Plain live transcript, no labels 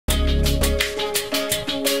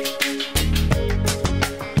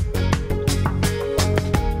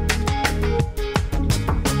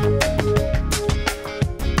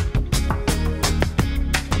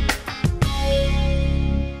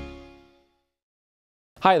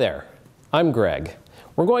Hi there, I'm Greg.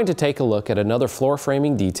 We're going to take a look at another floor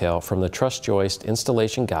framing detail from the Truss Joist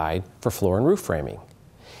Installation Guide for Floor and Roof Framing.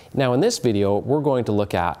 Now in this video, we're going to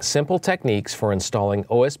look at simple techniques for installing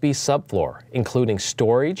OSB subfloor, including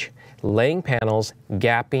storage, laying panels,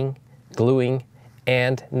 gapping, gluing,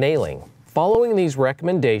 and nailing. Following these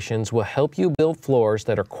recommendations will help you build floors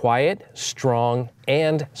that are quiet, strong,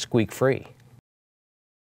 and squeak-free.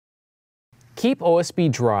 Keep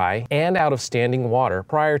OSB dry and out of standing water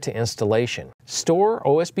prior to installation. Store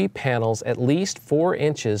OSB panels at least 4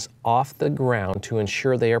 inches off the ground to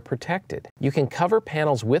ensure they are protected. You can cover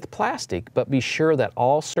panels with plastic, but be sure that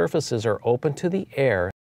all surfaces are open to the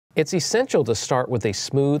air. It's essential to start with a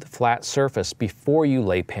smooth, flat surface before you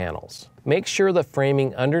lay panels. Make sure the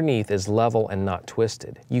framing underneath is level and not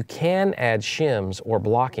twisted. You can add shims or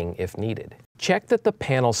blocking if needed. Check that the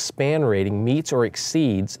panel's span rating meets or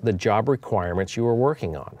exceeds the job requirements you are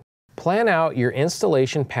working on. Plan out your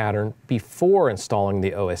installation pattern before installing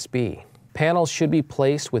the OSB. Panels should be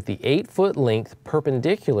placed with the 8-foot length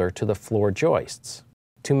perpendicular to the floor joists.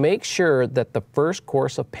 To make sure that the first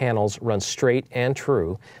course of panels runs straight and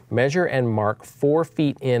true, measure and mark 4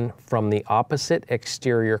 feet in from the opposite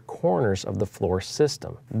exterior corners of the floor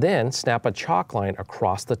system. Then snap a chalk line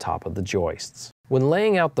across the top of the joists. When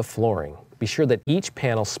laying out the flooring, be sure that each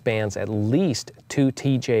panel spans at least 2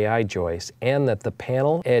 TJI joists and that the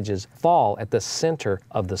panel edges fall at the center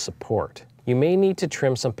of the support. You may need to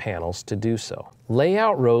trim some panels to do so. Lay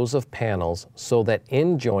out rows of panels so that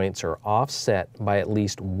end joints are offset by at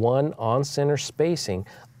least 1 on-center spacing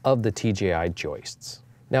of the TJI joists.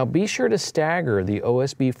 Now be sure to stagger the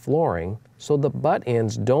OSB flooring so the butt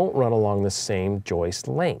ends don't run along the same joist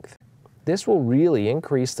length. This will really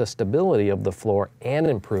increase the stability of the floor and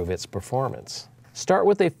improve its performance. Start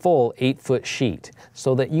with a full 8-foot sheet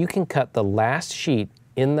so that you can cut the last sheet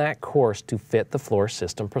in that course to fit the floor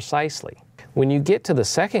system precisely. When you get to the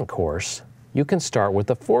second course, you can start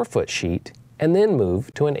with a 4-foot sheet and then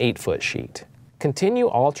move to an 8-foot sheet. Continue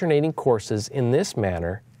alternating courses in this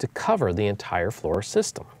manner to cover the entire floor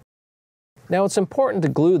system. Now it's important to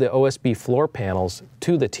glue the OSB floor panels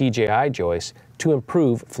to the TJI joist to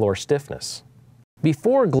improve floor stiffness.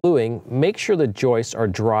 Before gluing, make sure the joists are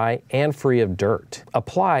dry and free of dirt.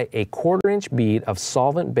 Apply a 1/4-inch bead of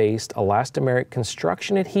solvent-based elastomeric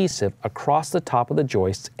construction adhesive across the top of the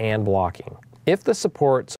joists and blocking. If the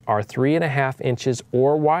supports are 3.5 inches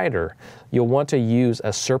or wider, you'll want to use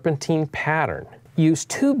a serpentine pattern. Use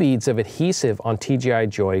 2 beads of adhesive on TJI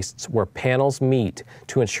joists where panels meet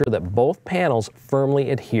to ensure that both panels firmly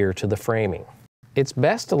adhere to the framing. It's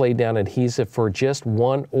best to lay down adhesive for just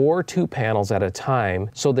 1 or 2 panels at a time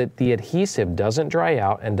so that the adhesive doesn't dry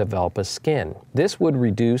out and develop a skin. This would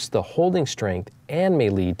reduce the holding strength and may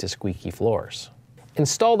lead to squeaky floors.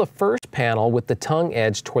 Install the first panel with the tongue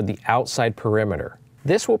edge toward the outside perimeter.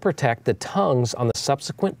 This will protect the tongues on the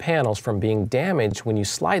subsequent panels from being damaged when you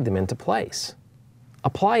slide them into place.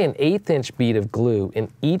 Apply an 1/8-inch bead of glue in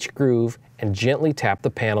each groove and gently tap the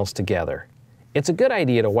panels together. It's a good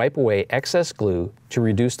idea to wipe away excess glue to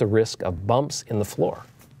reduce the risk of bumps in the floor.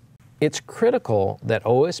 It's critical that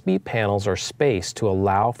OSB panels are spaced to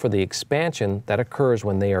allow for the expansion that occurs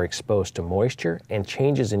when they are exposed to moisture and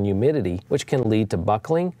changes in humidity, which can lead to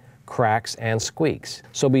buckling, cracks, and squeaks.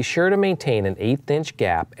 So be sure to maintain an 1/8-inch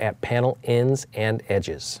gap at panel ends and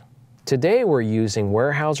edges. Today we're using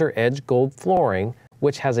Weyerhaeuser Edge Gold flooring,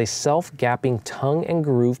 which has a self-gapping tongue and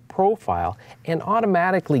groove profile and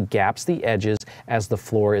automatically gaps the edges as the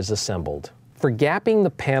floor is assembled. For gapping the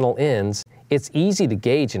panel ends, it's easy to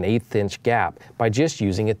gauge an 1/8-inch gap by just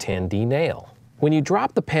using a 10D nail. When you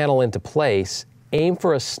drop the panel into place, aim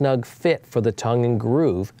for a snug fit for the tongue and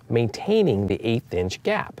groove, maintaining the 1/8-inch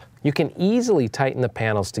gap. You can easily tighten the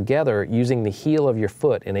panels together using the heel of your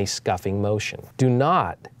foot in a scuffing motion. Do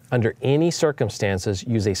not, under any circumstances,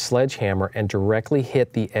 use a sledgehammer and directly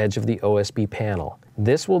hit the edge of the OSB panel.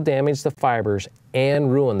 This will damage the fibers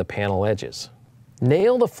and ruin the panel edges.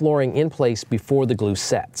 Nail the flooring in place before the glue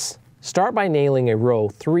sets. Start by nailing a row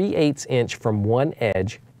 3/8 inch from one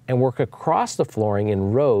edge and work across the flooring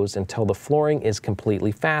in rows until the flooring is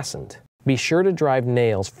completely fastened. Be sure to drive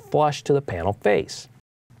nails flush to the panel face.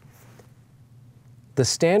 The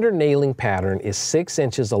standard nailing pattern is 6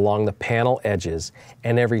 inches along the panel edges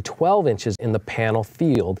and every 12 inches in the panel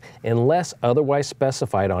field unless otherwise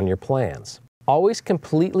specified on your plans. Always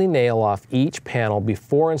completely nail off each panel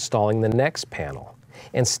before installing the next panel,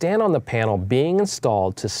 and stand on the panel being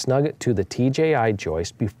installed to snug it to the TJI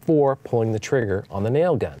joist before pulling the trigger on the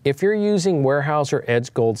nail gun. If you're using Weyerhaeuser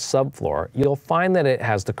Edge Gold Subfloor, you'll find that it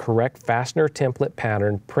has the correct fastener template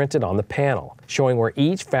pattern printed on the panel, showing where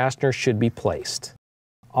each fastener should be placed.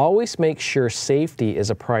 Always make sure safety is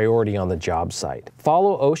a priority on the job site.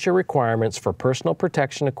 Follow OSHA requirements for personal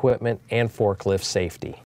protection equipment and forklift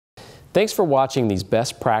safety. Thanks for watching these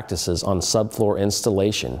best practices on subfloor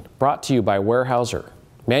installation, brought to you by Weyerhaeuser,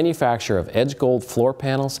 manufacturer of edge gold floor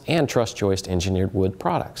panels and truss joist engineered wood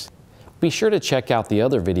products. Be sure to check out the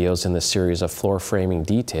other videos in this series of floor framing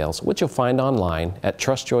details, which you'll find online at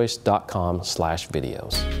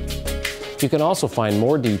trussjoist.com/videos. You can also find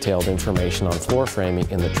more detailed information on floor framing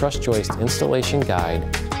in the Truss Joist Installation Guide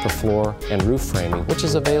for floor and roof framing, which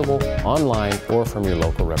is available online or from your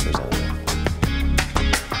local representative.